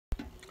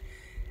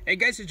Hey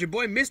guys, it's your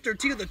boy Mr.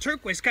 Teal, the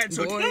turquoise cat.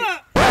 So what's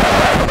up?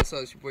 It's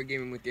your boy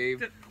Gaming with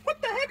Gabe.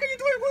 What the heck are you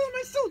doing with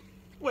my suit?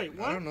 Wait,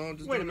 what? I don't know.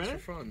 Just wait a doing minute.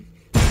 this for fun.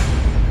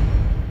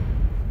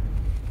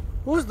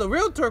 Who's the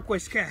real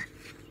turquoise cat?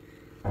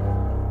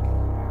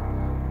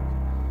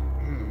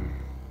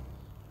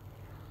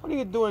 What are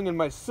you doing in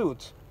my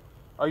suit?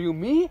 Are you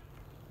me?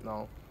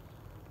 No.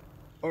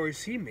 Or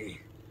is he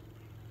me?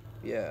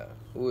 Yeah.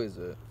 Who is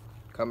it?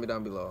 Comment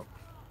down below.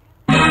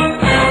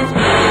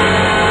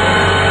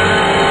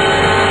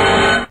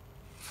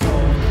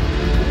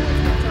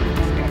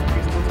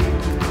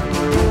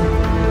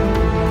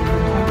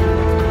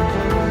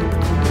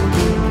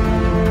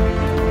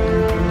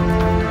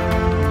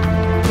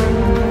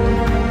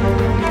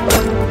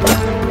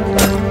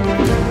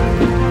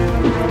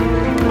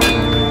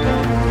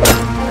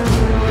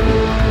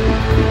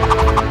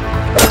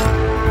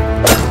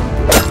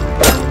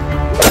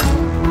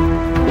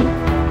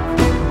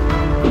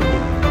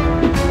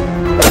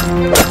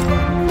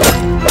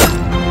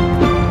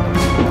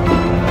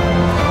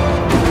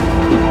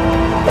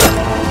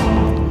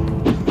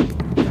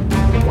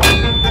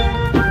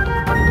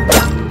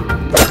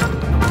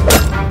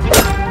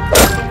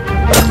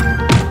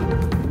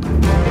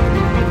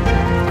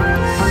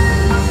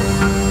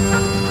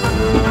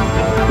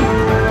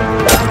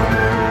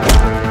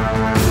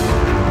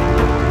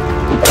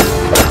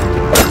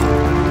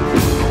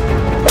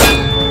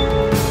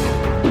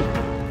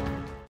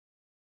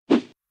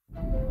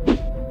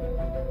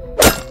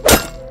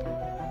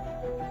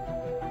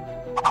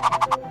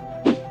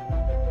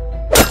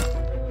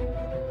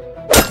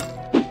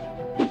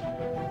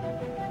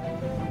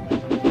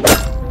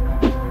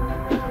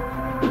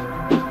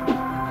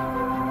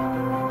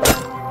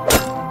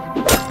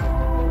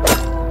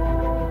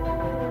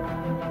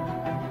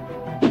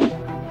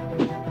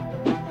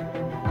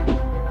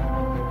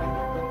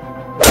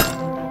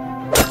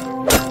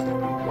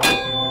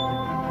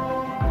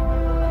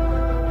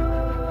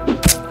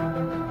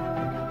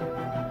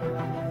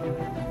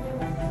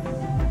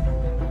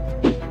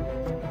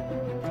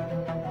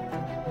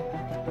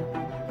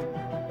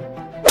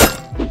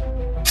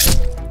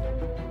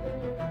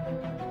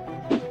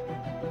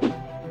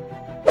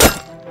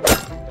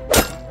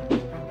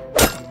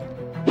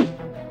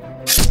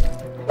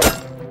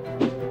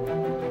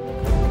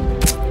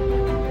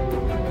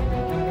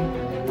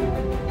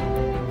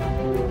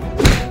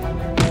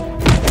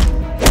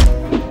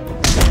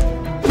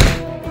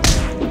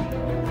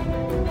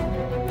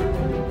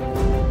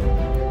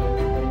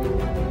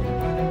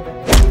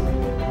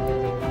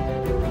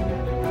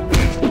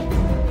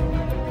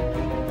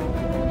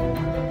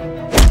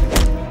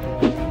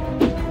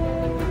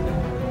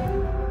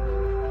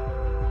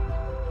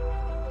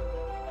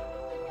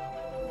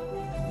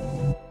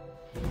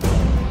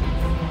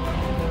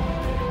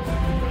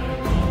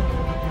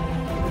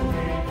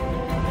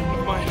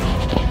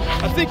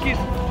 I think he's...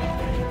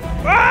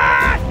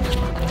 Ah!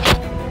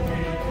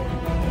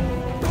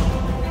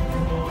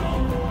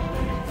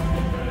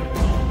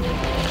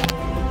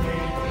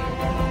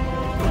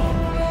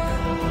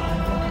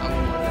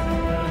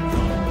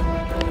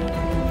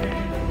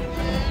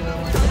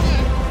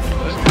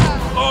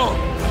 Oh!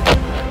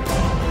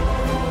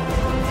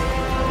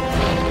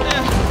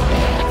 Yeah.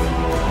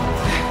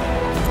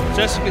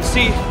 So as you can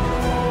see,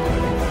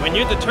 when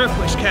you're the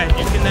turquoise cat,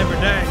 you can never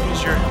die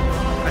because you're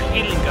a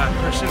healing god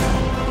person.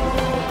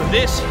 But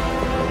this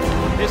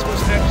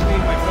was actually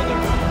my brother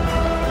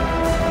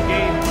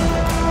Gabe.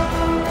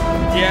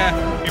 Yeah,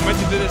 we meant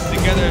to do this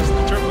together as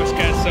the turquoise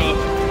cat, so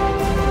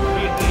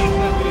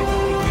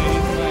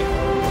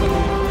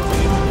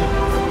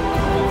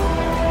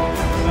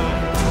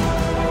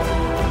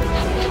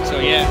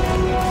yeah.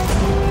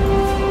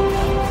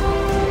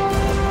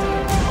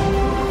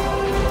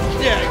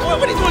 Yeah,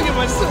 what are you doing in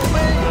my suit,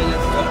 man?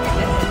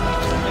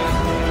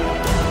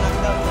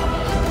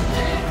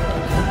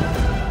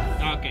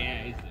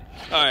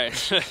 Alright,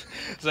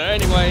 so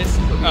anyways,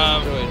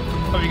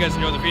 hope you guys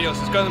enjoyed the video.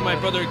 Subscribe to my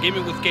brother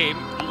Gaming with Gabe.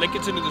 Link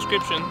is in the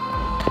description.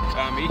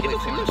 He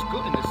looks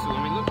good in this suit.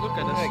 I mean, look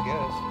at this. I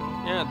guess.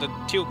 Yeah, the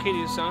teal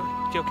kitties,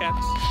 huh? Teal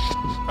cats?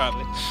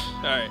 Probably.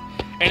 Alright.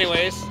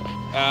 Anyways,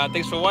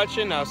 thanks for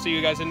watching. I'll see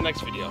you guys in the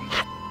next video.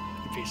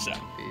 Peace out.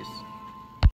 Peace.